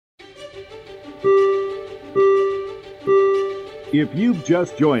If you've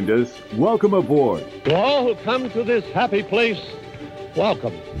just joined us, welcome aboard. To all who come to this happy place,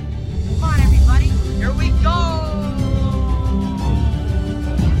 welcome. Come on, everybody. Here we go.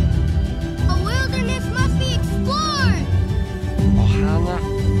 A wilderness must be explored. Ohana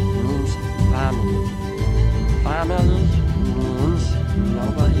means family. Family means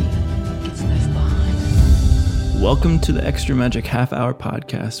nobody gets left behind. Welcome to the Extra Magic Half Hour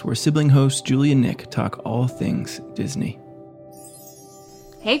podcast, where sibling hosts Julie and Nick talk all things Disney.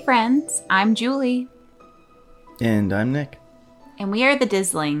 Hey friends, I'm Julie. And I'm Nick. And we are the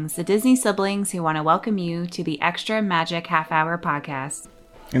Dizzlings, the Disney siblings who want to welcome you to the Extra Magic Half Hour podcast.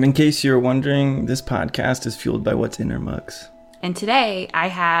 And in case you're wondering, this podcast is fueled by what's in our mugs. And today I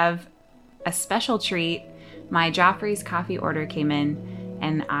have a special treat. My Joffrey's coffee order came in,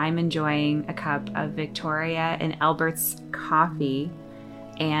 and I'm enjoying a cup of Victoria and Albert's coffee.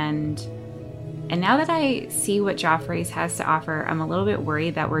 And now that I see what Joffrey's has to offer, I'm a little bit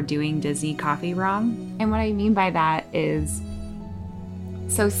worried that we're doing Disney coffee wrong. And what I mean by that is,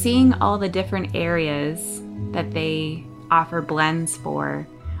 so seeing all the different areas that they offer blends for,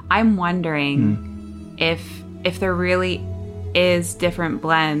 I'm wondering if there really is different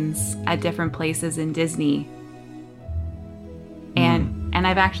blends at different places in Disney. And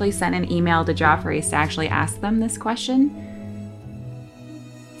I've actually sent an email to Joffrey's to actually ask them this question.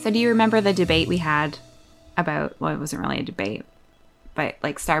 So do you remember the debate we had about, well, it wasn't really a debate, but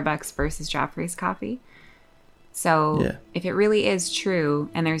like Starbucks versus Joffrey's coffee? So If it really is true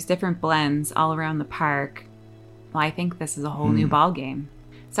and there's different blends all around the park, well, I think this is a whole new ball game.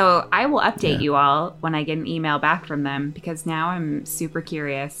 So I will update you all when I get an email back from them, because now I'm super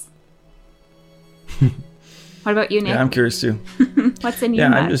curious. What about you, Nick? Yeah, I'm curious too. What's in your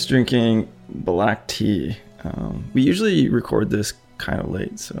mug? mug? I'm just drinking black tea. We usually record this kind of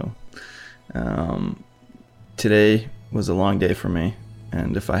late, so today was a long day for me,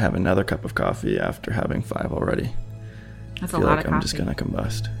 and if I have another cup of coffee after having 5 already, that's I feel a lot like of I'm coffee. just gonna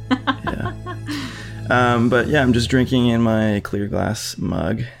combust. But yeah, I'm just drinking in my clear glass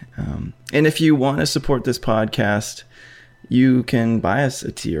mug, and if you want to support this podcast, you can buy us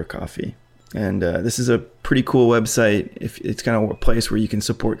a tea or coffee. And this is a pretty cool website. If it's kind of a place where you can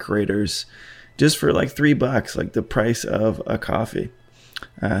support creators just for like $3, like the price of a coffee.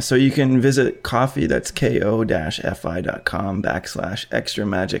 So you can visit coffee, that's ko-fi.com/extra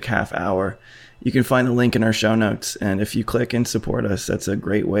magic half hour. You can find the link in our show notes. And if you click and support us, that's a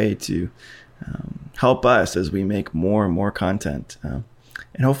great way to help us as we make more and more content. And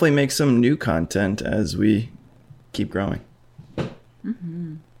hopefully make some new content as we keep growing.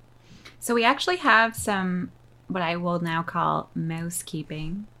 Mm-hmm. So we actually have some, what I will now call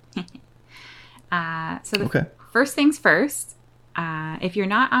mousekeeping. First things first, if you're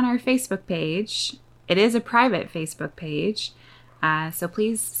not on our Facebook page, it is a private Facebook page. So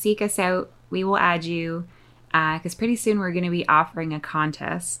please seek us out. We will add you, because pretty soon we're going to be offering a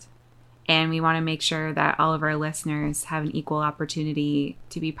contest. And we want to make sure that all of our listeners have an equal opportunity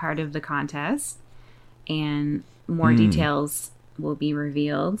to be part of the contest. And more details will be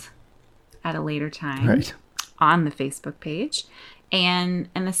revealed at a later time on the Facebook page. And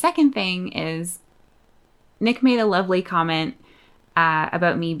the second thing is, Nick made a lovely comment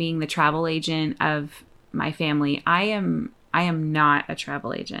about me being the travel agent of my family. I am not a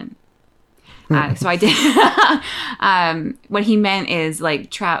travel agent. So I did. What he meant is I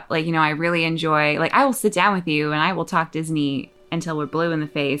really enjoy, I will sit down with you and I will talk Disney until we're blue in the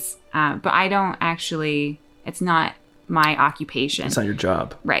face. But I don't actually, it's not my occupation. It's not your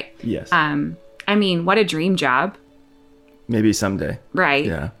job. Right. Yes. I mean, what a dream job. Maybe someday. Right.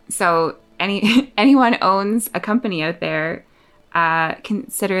 Yeah. So anyone owns a company out there,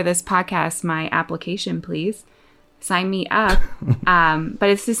 consider this podcast my application, please. Sign me up. But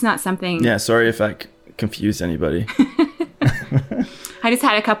it's just not something. Yeah. Sorry if I confused anybody. I just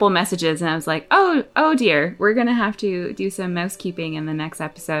had a couple of messages and I was like, oh dear, we're going to have to do some mousekeeping in the next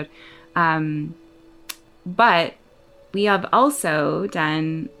episode. But we have also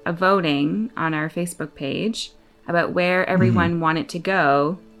done a voting on our Facebook page about where everyone wanted to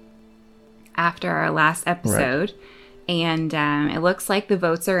go after our last episode. Right. And it looks like the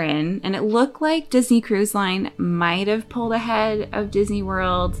votes are in. And it looked like Disney Cruise Line might have pulled ahead of Disney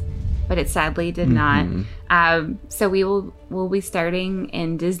World, but it sadly did not. So we'll be starting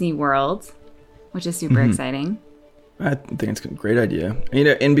in Disney World, which is super exciting. I think it's a great idea.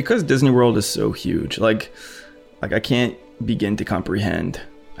 And because Disney World is so huge, like I can't begin to comprehend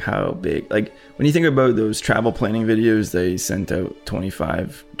how big, like when you think about those travel planning videos they sent out 20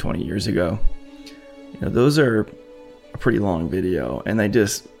 years ago, those are a pretty long video and they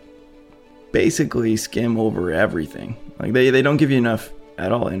just basically skim over everything. Like they don't give you enough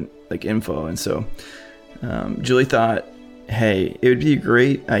at all in like info. And so Julie thought, hey, it would be a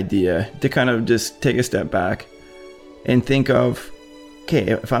great idea to kind of just take a step back and think of,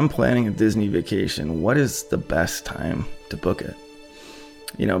 okay, if I'm planning a Disney vacation, what is the best time to book it?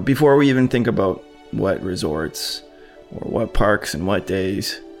 You know, before we even think about what resorts or what parks and what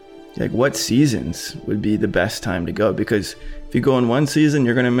days, like what seasons would be the best time to go? Because if you go in one season,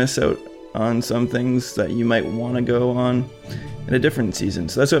 you're going to miss out on some things that you might want to go on in a different season.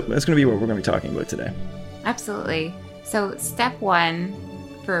 So that's going to be what we're going to be talking about today. Absolutely. So step one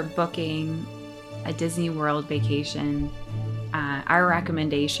for booking a Disney World vacation, our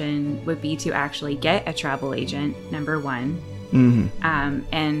recommendation would be to actually get a travel agent, number one. Mm-hmm.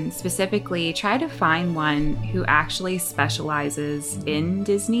 And specifically try to find one who actually specializes in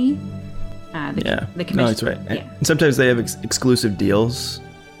Disney. The commission. No, that's right. Yeah. And sometimes they have exclusive deals.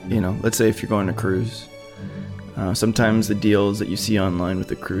 You know, let's say if you're going to cruise, sometimes the deals that you see online with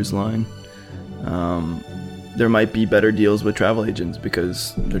the cruise line, there might be better deals with travel agents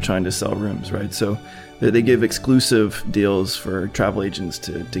because they're trying to sell rooms, right? So they give exclusive deals for travel agents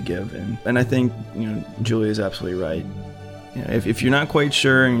to give. And I think, you know, Julie is absolutely right. You know, if you're not quite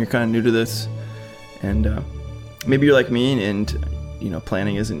sure and you're kind of new to this, and maybe you're like me and, you know,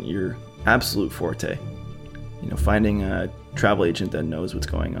 planning isn't your absolute forte, you know, finding a travel agent that knows what's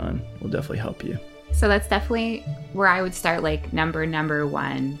going on will definitely help you. So that's definitely where I would start, like number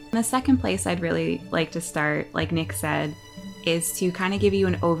one. The second place I'd really like to start, like Nick said, is to kind of give you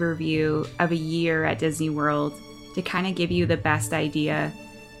an overview of a year at Disney World, to kind of give you the best idea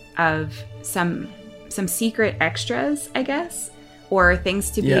of some secret extras, I guess, or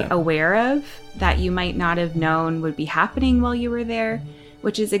things to be aware of that you might not have known would be happening while you were there,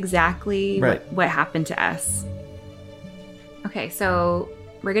 which is exactly what happened to us. Okay, so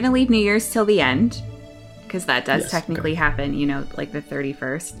we're going to leave New Year's till the end, because that does technically happen, you know, like the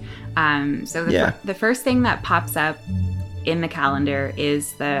 31st. So the first thing that pops up in the calendar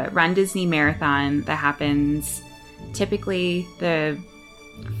is the Run Disney Marathon that happens typically the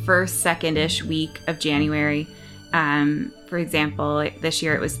first, second-ish week of January. For example, this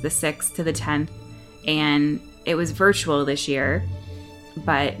year it was the 6th to the 10th, and it was virtual this year.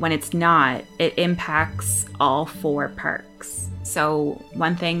 But when it's not, it impacts all 4 parks. So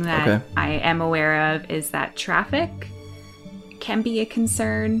one thing that I am aware of is that traffic can be a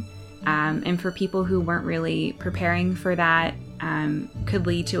concern. And for people who weren't really preparing for that, could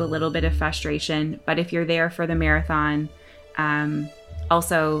lead to a little bit of frustration. But if you're there for the marathon,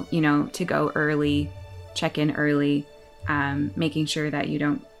 also, you know, to go early, check in early, making sure that you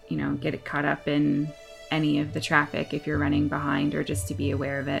don't, you know, get caught up in any of the traffic if you're running behind, or just to be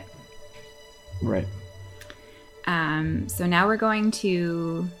aware of it. Right. So now we're going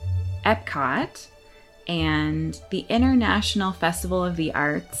to Epcot, and the International Festival of the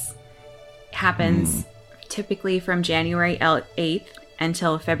Arts happens typically from January 8th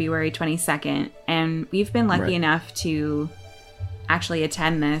until February 22nd. And we've been lucky enough to actually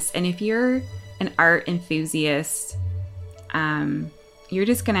attend this. And if you're an art enthusiast, you're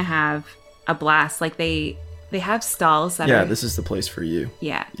just going to have a blast. Like they have stalls that are... this is the place for you.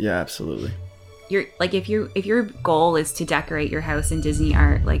 Yeah, absolutely. You're like, if your goal is to decorate your house in Disney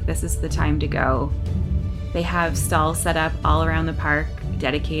art, like this is the time to go. They have stalls set up all around the park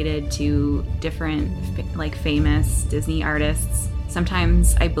dedicated to different like famous Disney artists.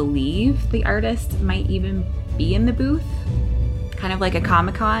 Sometimes I believe the artist might even be in the booth, kind of like a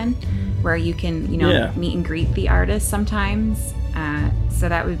Comic-Con where you can, you know, meet and greet the artist sometimes. So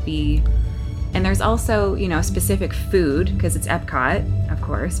that would be... And there's also, you know, specific food, because it's Epcot, of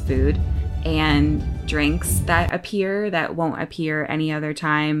course, food, and drinks that appear that won't appear any other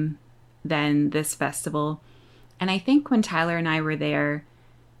time than this festival. And I think when Tyler and I were there,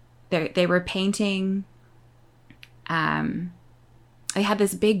 they were painting. They had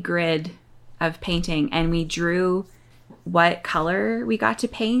this big grid of painting, and we drew what color we got to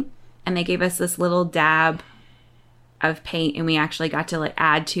paint, and they gave us this little dab of paint, and we actually got to like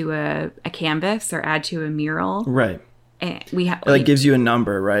add to a canvas or add to a mural. Right. And it gives you a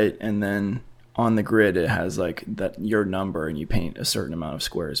number, right? And then on the grid it has like that your number, and you paint a certain amount of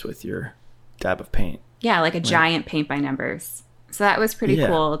squares with your dab of paint. Yeah, like a giant paint by numbers. So that was pretty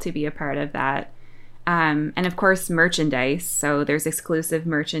cool to be a part of that. And of course, merchandise. So there's exclusive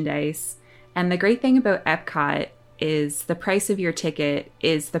merchandise. And the great thing about Epcot is the price of your ticket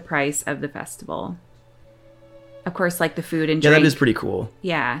is the price of the festival. Of course, like the food and drink. Yeah, that is pretty cool.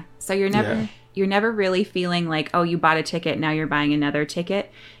 Yeah. So you're never really feeling like, oh, you bought a ticket, now you're buying another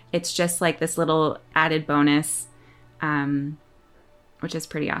ticket. It's just like this little added bonus, which is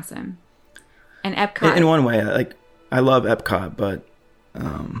pretty awesome. And Epcot... In one way, like I love Epcot, but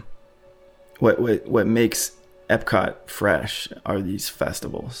what makes Epcot fresh are these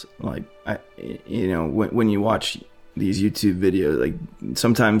festivals. Like, when you watch these YouTube videos, like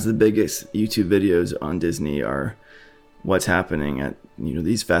sometimes the biggest YouTube videos on Disney are what's happening at,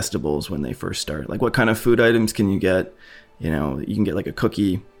 these festivals when they first start. Like, what kind of food items can you get? You can get like a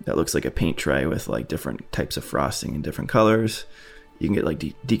cookie that looks like a paint tray with like different types of frosting in different colors. You can get like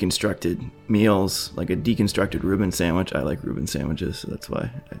deconstructed meals, like a deconstructed Reuben sandwich. I like Reuben sandwiches, so that's why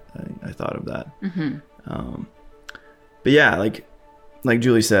I thought of that. But yeah, like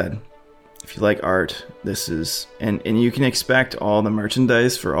Julie said, if you like art, this is, and you can expect all the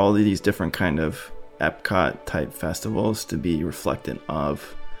merchandise for all of these different kind of Epcot type festivals to be reflective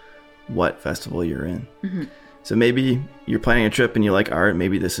of what festival you're in. So maybe you're planning a trip and you like art,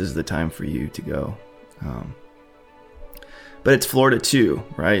 maybe this is the time for you to go. But it's Florida too,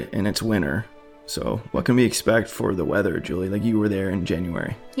 right? And it's winter. So what can we expect for the weather, Julie? Like, you were there in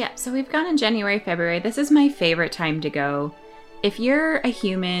January. Yeah, so we've gone in January, February. This is my favorite time to go. If you're a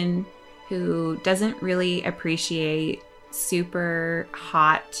human who doesn't really appreciate super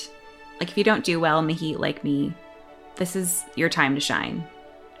hot, like if you don't do well in the heat like me, this is your time to shine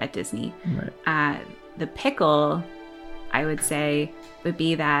at Disney. Right. The pickle, I would say, would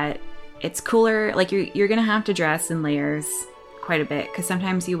be that it's cooler. Like, you're going to have to dress in layers quite a bit, because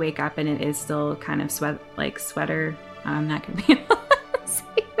sometimes you wake up and it is still kind of sweater. I'm not going to be able to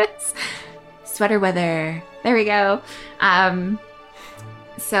say this. Sweater weather. There we go.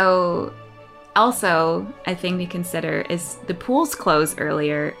 So also a thing to consider is the pools close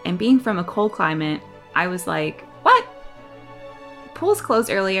earlier, and being from a cold climate, I was like, what? Pools close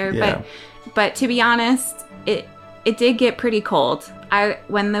earlier? Yeah. But to be honest, it did get pretty cold.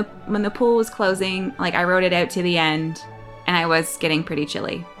 When the pool was closing, like, I rode it out to the end, and I was getting pretty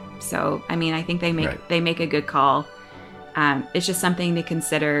chilly. So, I mean, I think they make a good call. It's just something to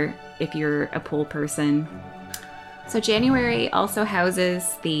consider if you're a pool person. So January also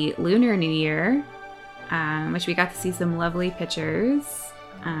houses the Lunar New Year, which we got to see some lovely pictures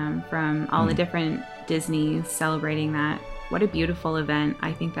from all the different Disneys celebrating that. What a beautiful event.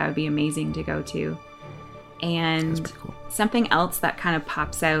 I think that would be amazing to go to. And cool. Something else that kind of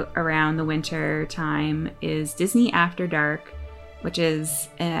pops out around the winter time is Disney After Dark, which is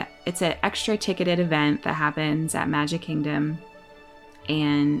it's an extra ticketed event that happens at Magic Kingdom,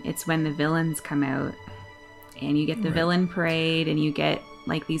 and it's when the villains come out, and you get the villain parade, and you get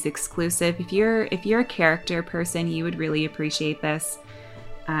like these exclusive. If you're a character person, you would really appreciate this,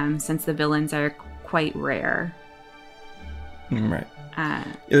 since the villains are quite rare. Right.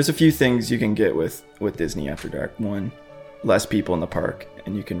 There's a few things you can get with Disney After Dark. One, less people in the park,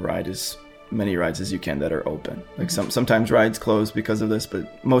 and you can ride as many rides as you can that are open. Like sometimes rides close because of this,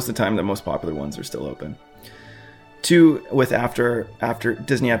 but most of the time the most popular ones are still open. Two, with after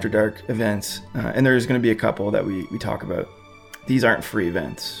Disney After Dark events, and there's going to be a couple that we talk about. These aren't free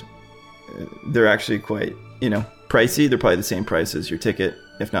events. They're actually quite, pricey. They're probably the same price as your ticket,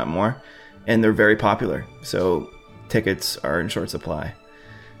 if not more, and they're very popular. So tickets are in short supply.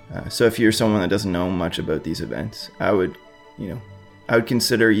 So if you're someone that doesn't know much about these events, I would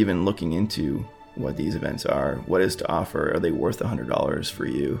consider even looking into what these events are, what is to offer. Are they worth $100 for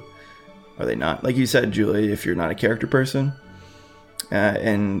you? Are they not? Like you said, Julie, if you're not a character person,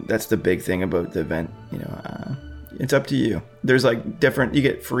 and that's the big thing about the event, it's up to you. There's like you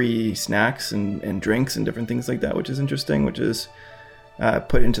get free snacks and drinks and different things like that, which is interesting, which is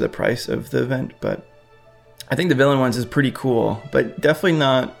put into the price of the event. But I think the villain ones is pretty cool, but definitely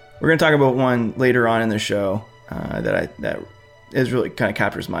not. We're going to talk about one later on in the show that is really kind of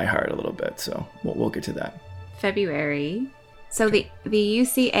captures my heart a little bit. So we'll get to that. February. So the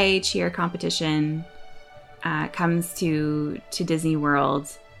UCA cheer competition comes to Disney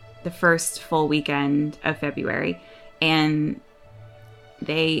World the first full weekend of February, and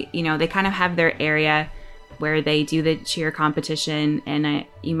they kind of have their area where they do the cheer competition, and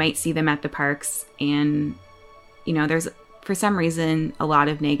you might see them at the parks, and there's for some reason a lot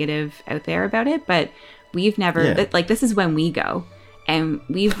of negative out there about it, but we've never this is when we go, and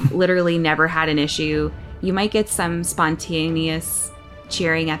we've literally never had an issue. You might get some spontaneous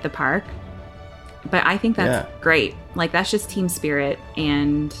cheering at the park, but I think that's great. Like, that's just team spirit,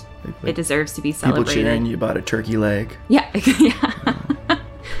 and it deserves to be celebrated. People cheering you bought a turkey leg. Yeah.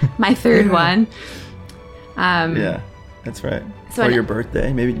 My third one. Yeah, that's right. So your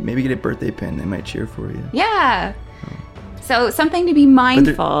birthday. Maybe get a birthday pin. They might cheer for you. Yeah. So something to be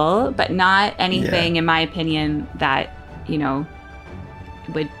mindful, but not anything, in my opinion, that,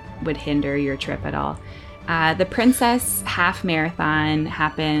 would hinder your trip at all. The Princess Half Marathon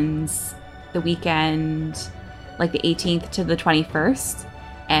happens the weekend, like the 18th to the 21st,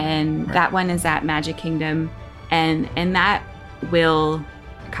 and that one is at Magic Kingdom, and that will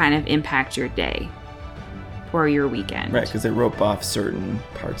kind of impact your day or your weekend. Right, because they rope off certain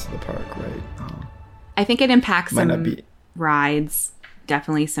parts of the park, right? I think it impacts Might some not be- rides,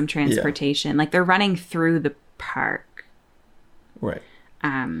 definitely some transportation. Like they're running through the park. Right.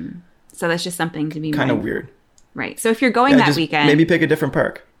 So that's just something to be Kind of mindful. weird. Right. So if you're going that just weekend, maybe pick a different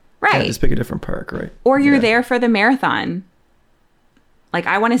park. right. Yeah, just pick a different park, right? Or you're there for the marathon. Like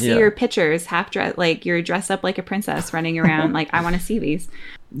I want to see Yeah. your pictures, half dressed, like you're dressed up like a princess running around. Like I want to see these.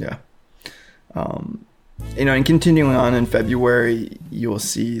 Yeah. And continuing on in February, you'll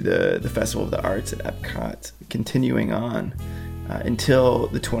see the Festival of the Arts at Epcot continuing on until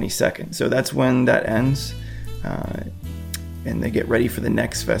the 22nd. So that's when that ends. And they get ready for the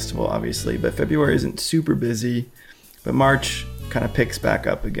next festival, obviously. But February isn't super busy. But March kind of picks back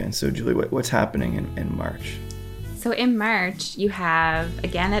up again. So Julie, what's happening in March? So in March, you have,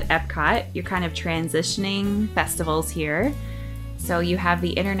 again at Epcot, you're kind of transitioning festivals here. So you have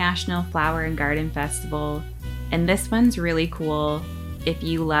the International Flower and Garden Festival, and this one's really cool if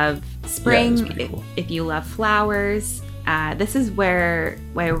you love spring, Yeah, it's pretty cool. if you love flowers. This is where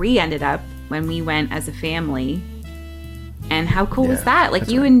we ended up when we went as a family. And how cool was Yeah, that? Like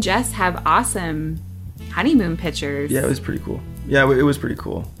that's you right. and Jess have awesome honeymoon pictures. Yeah, it was pretty cool. Yeah, it was pretty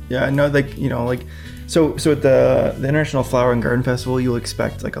cool. Yeah, I know, so at the International Flower and Garden Festival, you'll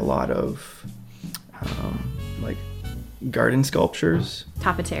expect like a lot of like garden sculptures.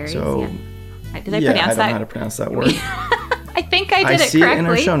 Topiaries. So yeah. Did I yeah, pronounce I don't that? know how to pronounce that word. I think I did it see correctly. it in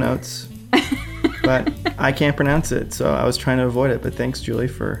our show notes, but I can't pronounce it, so I was trying to avoid it. But thanks, Julie,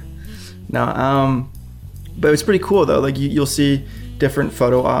 for no. But it's pretty cool though. Like you'll see different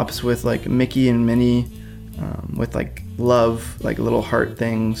photo ops with like Mickey and Minnie, with like love, like little heart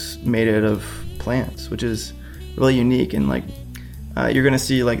things made out of plants, which is really unique. And like you're gonna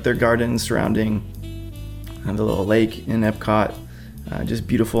see like their gardens surrounding the little lake in Epcot, just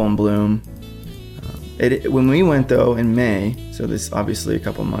beautiful in bloom. When we went though in May, so this obviously a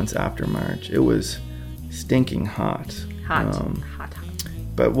couple months after March, it was stinking hot. Hot.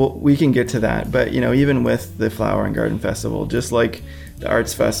 But we can get to that. But even with the Flower and Garden Festival, just like the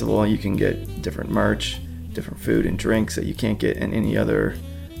Arts Festival, you can get different merch, different food and drinks that you can't get in any other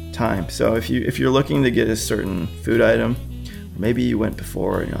time. So if you're looking to get a certain food item, or maybe you went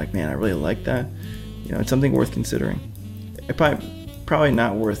before and you're like, man, I really like that. It's something worth considering. It probably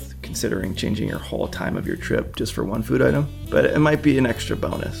not worth considering changing your whole time of your trip just for one food item, but it might be an extra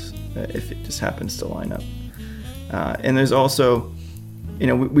bonus if it just happens to line up. And there's also,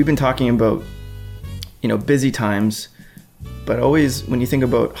 we've been talking about, busy times, but always when you think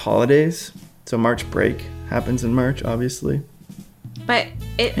about holidays, so March break happens in March, obviously. But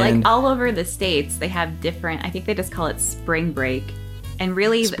like all over the States, they have different, I think they just call it spring break. And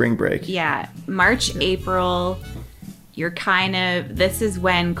really, spring break. Yeah. March, April, this is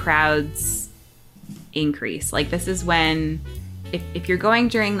when crowds increase. Like this is when, if you're going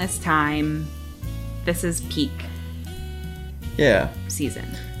during this time, this is peak. Yeah. Season.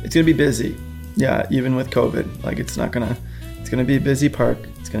 It's going to be busy. Yeah, even with COVID. Like it's going to be a busy park.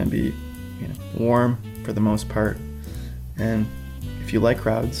 It's going to be, warm for the most part. And if you like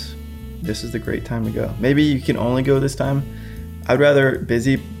crowds, this is the great time to go. Maybe you can only go this time. I'd rather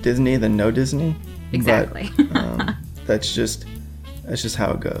busy Disney than no Disney. Exactly. But, that's just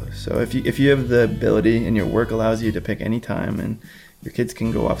how it goes. So if you have the ability and your work allows you to pick any time and your kids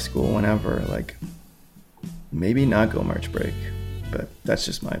can go off school whenever, like maybe not go March break, but that's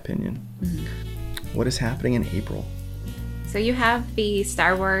just my opinion. Mm-hmm. What is happening in April? So you have the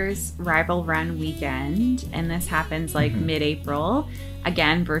Star Wars Rival Run weekend, and this happens like mid-April.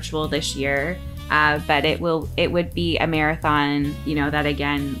 Again, virtual this year, but it would be a marathon. That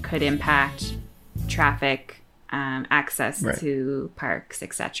again could impact traffic, access to parks,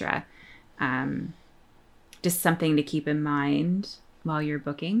 etc. Just something to keep in mind while you're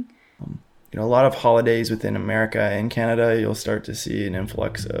booking. A lot of holidays within America and Canada, you'll start to see an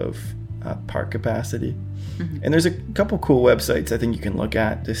influx of park capacity. Mm-hmm. And there's a couple cool websites I think you can look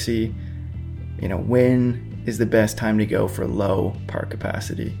at to see, when is the best time to go for low park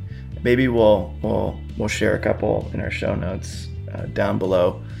capacity. Maybe we'll share a couple in our show notes down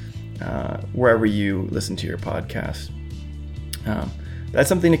below, wherever you listen to your podcast. That's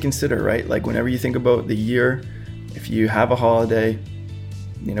something to consider, right? Like whenever you think about the year, if you have a holiday,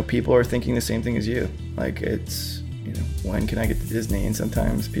 people are thinking the same thing as you. Like it's, when can I get to Disney? And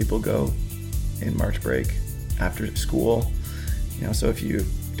sometimes people go in March break after school. So if you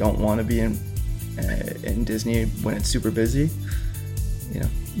don't want to be in Disney when it's super busy,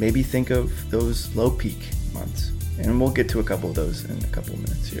 maybe think of those low peak months. And we'll get to a couple of those in a couple of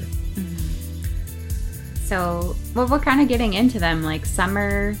minutes here. So, well, we're kind of getting into them, like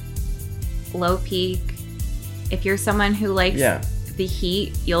summer, low peak. If you're someone who likes the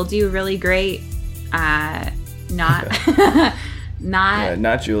heat, you'll do really great. Not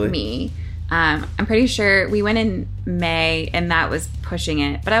Julie. Me. I'm pretty sure we went in May, and that was pushing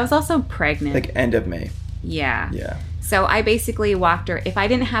it. But I was also pregnant. Like end of May. Yeah. Yeah. So I basically walked her. If I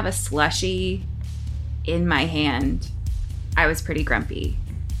didn't have a slushie in my hand, I was pretty grumpy.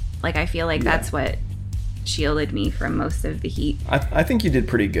 Like, I feel like that's what shielded me from most of the heat. I think you did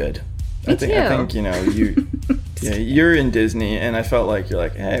pretty good. Me I think you you're in Disney, and I felt like you're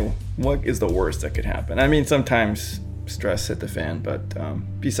like, hey, what is the worst that could happen? I mean, sometimes stress hit the fan, but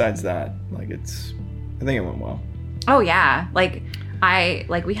besides that, like I think it went well. Oh yeah, like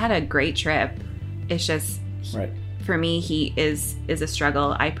we had a great trip. It's just for me, heat is a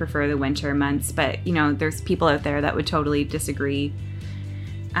struggle. I prefer the winter months, but there's people out there that would totally disagree.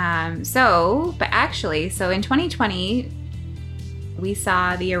 So in 2020, we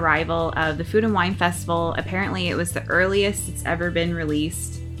saw the arrival of the Food and Wine Festival. Apparently, it was the earliest it's ever been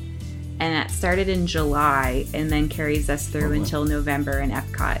released, and that started in July and then carries us through until November in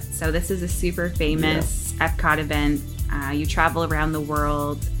Epcot. So this is a super famous Epcot event. You travel around the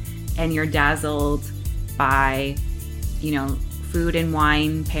world, and you're dazzled by, food and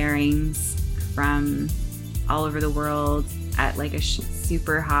wine pairings from all over the world at like a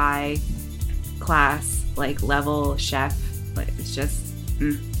super high class, like level chef. But it's just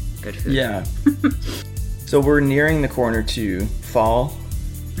good food. Yeah. So we're nearing the corner to fall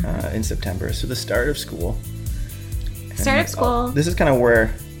in September. So the start of school. This is kind of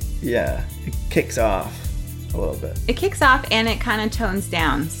where, it kicks off a little bit. It kicks off and it kind of tones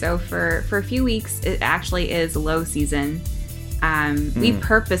down. So for a few weeks, it actually is low season. We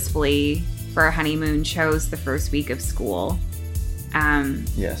purposefully, for our honeymoon, chose the first week of school.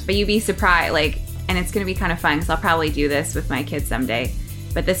 Yes. But you'd be surprised, and it's going to be kind of fun because I'll probably do this with my kids someday.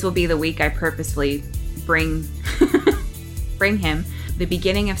 But this will be the week I purposefully bring him. The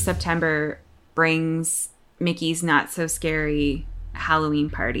beginning of September brings Mickey's Not So Scary Halloween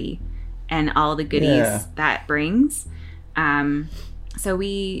party and all the goodies that brings. So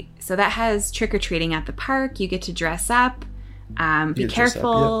that has trick-or-treating at the park. You get to dress up. Be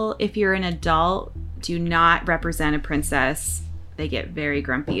careful if you're an adult. Do not represent a princess. They get very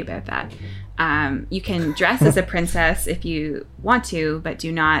grumpy about that. You can dress as a princess if you want to, but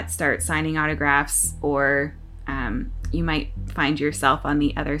do not start signing autographs, or you might find yourself on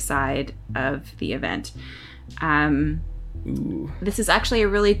the other side of the event. This is actually a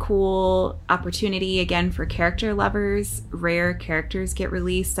really cool opportunity, again, for character lovers. Rare characters get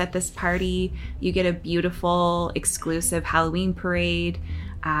released at this party. You get a beautiful, exclusive Halloween parade.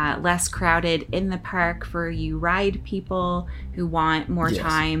 Less crowded in the park for you ride people who want more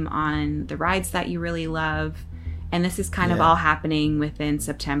time on the rides that you really love. And this is kind of all happening within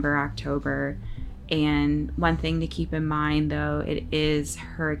September, October. And one thing to keep in mind, though, it is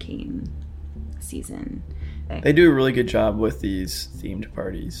hurricane season. They do a really good job with these themed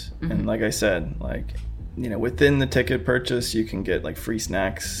parties. And like I said, within the ticket purchase, you can get free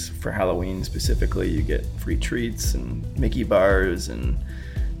snacks for Halloween specifically. You get free treats and Mickey bars and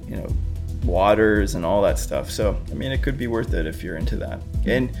waters and all that stuff. So, I mean, it could be worth it if you're into that.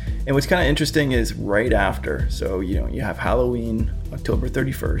 And what's kind of interesting is right after. So, you have Halloween, October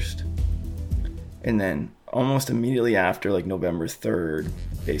 31st. And then almost immediately after, November 3rd,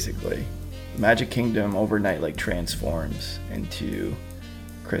 basically, Magic Kingdom overnight, transforms into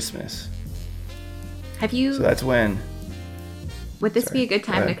Christmas. So that's when... Would this be a good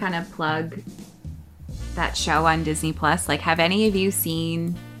time to kind of plug that show on Disney Plus? Have any of you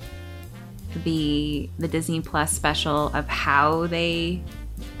seen the Disney Plus special of how they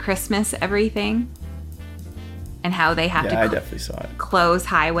Christmas everything and how they have to I definitely saw it. Close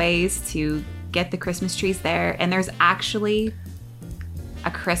highways to get the Christmas trees there? And there's actually a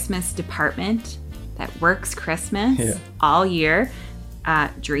Christmas department that works Christmas all year.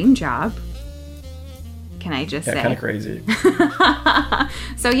 Dream job, can I just say? Kind of crazy.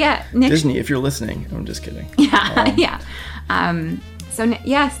 So Nick, Disney, if you're listening, I'm just kidding. So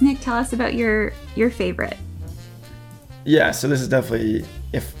yes, Nick, tell us about your favorite. Yeah, so this is definitely,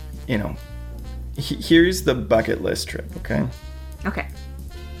 here's the bucket list trip, okay? Okay.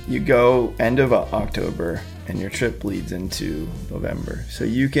 You go end of October, and your trip leads into November. So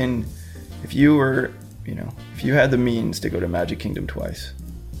you can, if you had the means to go to Magic Kingdom twice,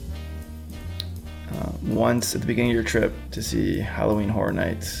 once at the beginning of your trip to see Halloween Horror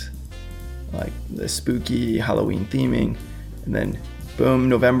Nights, the spooky Halloween theming, and then boom,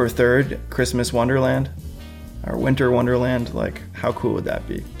 November 3rd, Christmas Wonderland. or Winter Wonderland. Like, how cool would that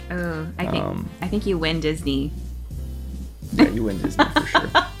be? Oh, I think you win Disney. Yeah, you win Disney for sure.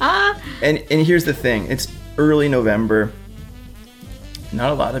 And here's the thing: it's early November.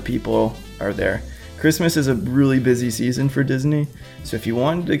 Not a lot of people are there. Christmas is a really busy season for Disney, so if you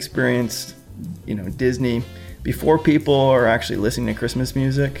wanted to experience, Disney before people are actually listening to Christmas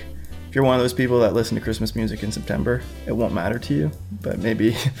music, if you're one of those people that listen to Christmas music in September, it won't matter to you. But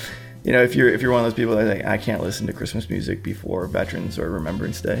maybe, if you're one of those people that like, I can't listen to Christmas music before Veterans or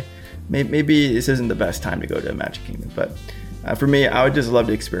Remembrance Day, maybe this isn't the best time to go to Magic Kingdom. But for me, I would just love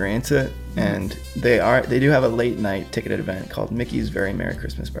to experience it. And they do have a late night ticketed event called Mickey's Very Merry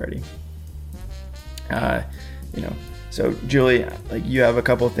Christmas Party. So Julie, like, you have a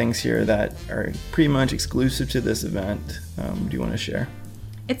couple of things here that are pretty much exclusive to this event. Do you want to share?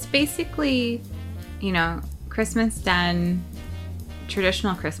 It's basically, Christmas done,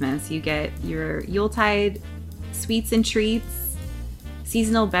 traditional Christmas. You get your Yuletide sweets and treats,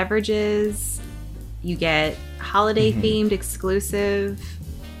 seasonal beverages. You get holiday themed exclusive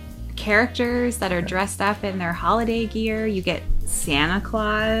characters that are dressed up in their holiday gear. You get Santa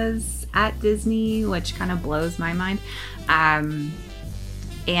Claus at Disney, which kind of blows my mind.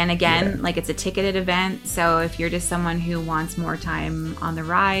 And again, like, it's a ticketed event, so if you're just someone who wants more time on the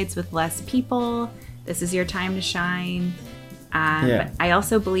rides with less people, this is your time to shine. But I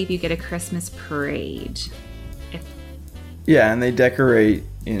also believe you get a Christmas parade. And they decorate,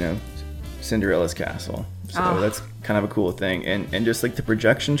 Cinderella's castle. So that's kind of a cool thing. And just like the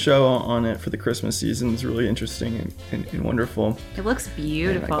projection show on it for the Christmas season is really interesting and wonderful. It looks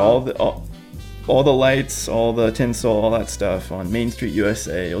beautiful. And like all the lights, all the tinsel, all that stuff on Main Street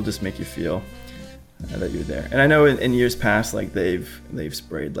USA, it'll just make you feel that you're there. And I know in years past, like, they've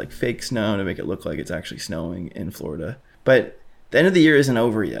sprayed like fake snow to make it look like it's actually snowing in Florida. But the end of the year isn't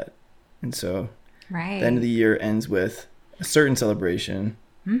over yet. And so the end of the year ends with a certain celebration.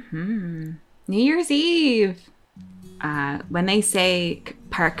 New Year's Eve. When they say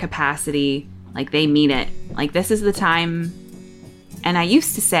park capacity, like, they mean it. Like, this is the time, and I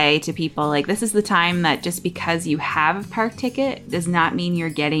used to say to people, like, this is the time that just because you have a park ticket does not mean you're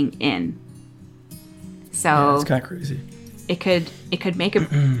getting in. So it's kind of crazy. It could make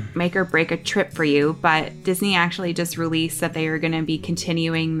or break a trip for you, but Disney actually just released that they are going to be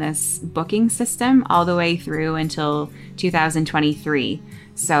continuing this booking system all the way through until 2023.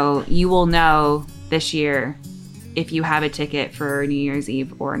 So you will know this year if you have a ticket for New Year's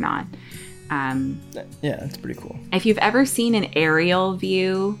Eve or not. That's pretty cool. If you've ever seen an aerial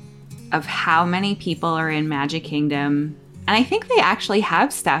view of how many people are in Magic Kingdom, and I think they actually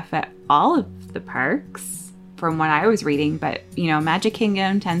have stuff at all of the parks from what I was reading, but Magic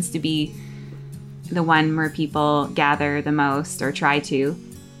Kingdom tends to be the one where people gather the most or try to.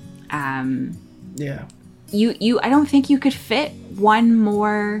 I don't think you could fit one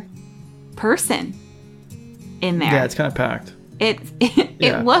more person in there. Yeah, it's kind of packed. It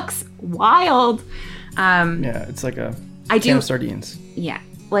looks wild. It's like a can of sardines. Yeah,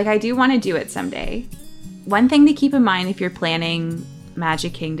 like, I do want to do it someday. One thing to keep in mind if you're planning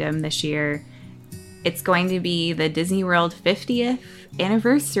Magic Kingdom this year, it's going to be the Disney World 50th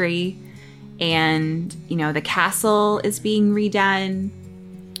anniversary, and the castle is being redone.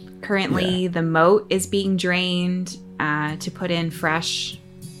 Currently, the moat is being drained to put in fresh,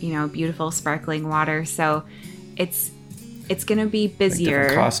 beautiful sparkling water. So it's going to be busier. Like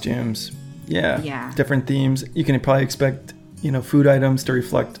different costumes. Yeah. Different themes. You can probably expect, food items to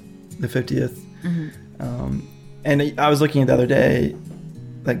reflect the 50th. And I was looking at the other day,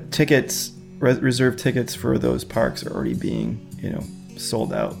 like, tickets, reserved tickets for those parks are already being,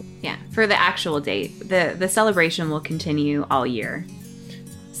 sold out. Yeah, for the actual date. The celebration will continue all year.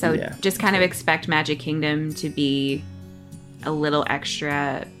 So just kind of expect Magic Kingdom to be a little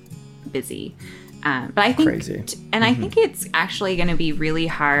extra busy. But I think, crazy. I think it's actually going to be really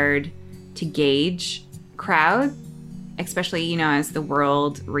hard to gauge crowd, especially, as the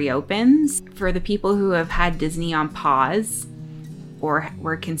world reopens. For the people who have had Disney on pause or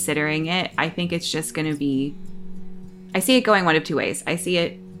were considering it, I think it's just going to be, I see it going one of two ways. I see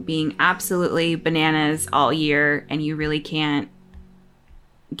it being absolutely bananas all year, and you really can't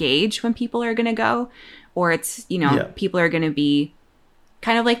gauge when people are going to go, or it's, people are going to be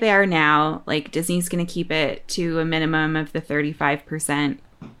kind of like they are now. Like, Disney's going to keep it to a minimum of the 35%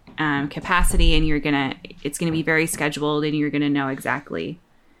 capacity, and it's going to be very scheduled, and you're going to know exactly.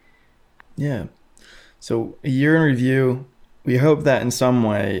 Yeah. So, a year in review, we hope that in some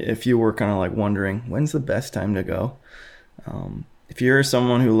way, if you were kind of like wondering, when's the best time to go? If you're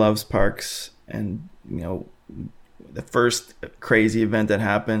someone who loves parks and, the first crazy event that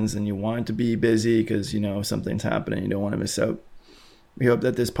happens and you want it to be busy because, something's happening. You don't want to miss out. We hope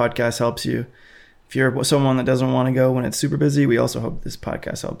that this podcast helps you. If you're someone that doesn't want to go when it's super busy, we also hope this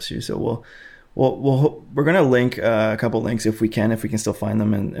podcast helps you. So we're going to link a couple links if we can still find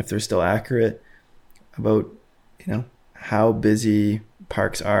them and if they're still accurate about, how busy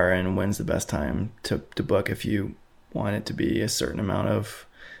parks are and when's the best time to book if you want it to be a certain amount of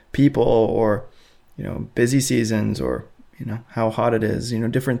people or, busy seasons or, how hot it is,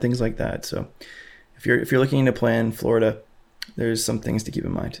 different things like that. So if you're looking to plan Florida, there's some things to keep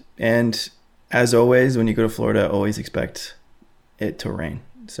in mind. And as always, when you go to Florida, always expect it to rain.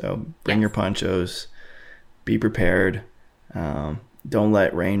 So bring your ponchos, be prepared. Don't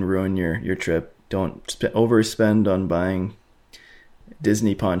let rain ruin your trip. Don't overspend on buying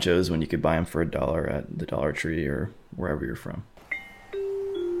Disney ponchos when you could buy them for $1 at the Dollar Tree or wherever you're from.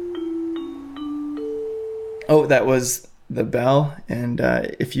 Oh, that was the bell. And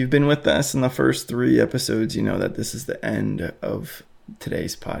if you've been with us in the first 3 episodes, you know that this is the end of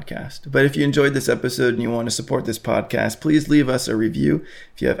today's podcast. But if you enjoyed this episode and you want to support this podcast, please leave us a review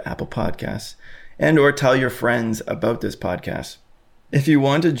if you have Apple Podcasts and or tell your friends about this podcast. If you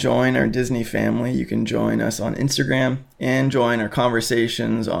want to join our Disney family, you can join us on Instagram and join our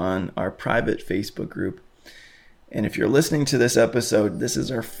conversations on our private Facebook group. And if you're listening to this episode, this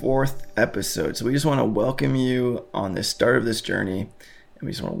is our 4th episode. So we just want to welcome you on the start of this journey, and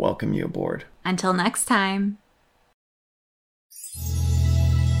we just want to welcome you aboard. Until next time.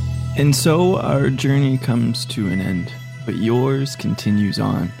 And so our journey comes to an end, but yours continues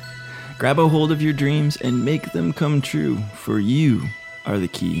on. Grab a hold of your dreams and make them come true, for you are the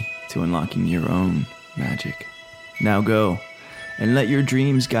key to unlocking your own magic. Now go and let your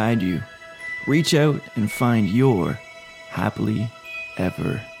dreams guide you. Reach out and find your happily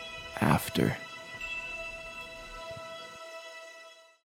ever after.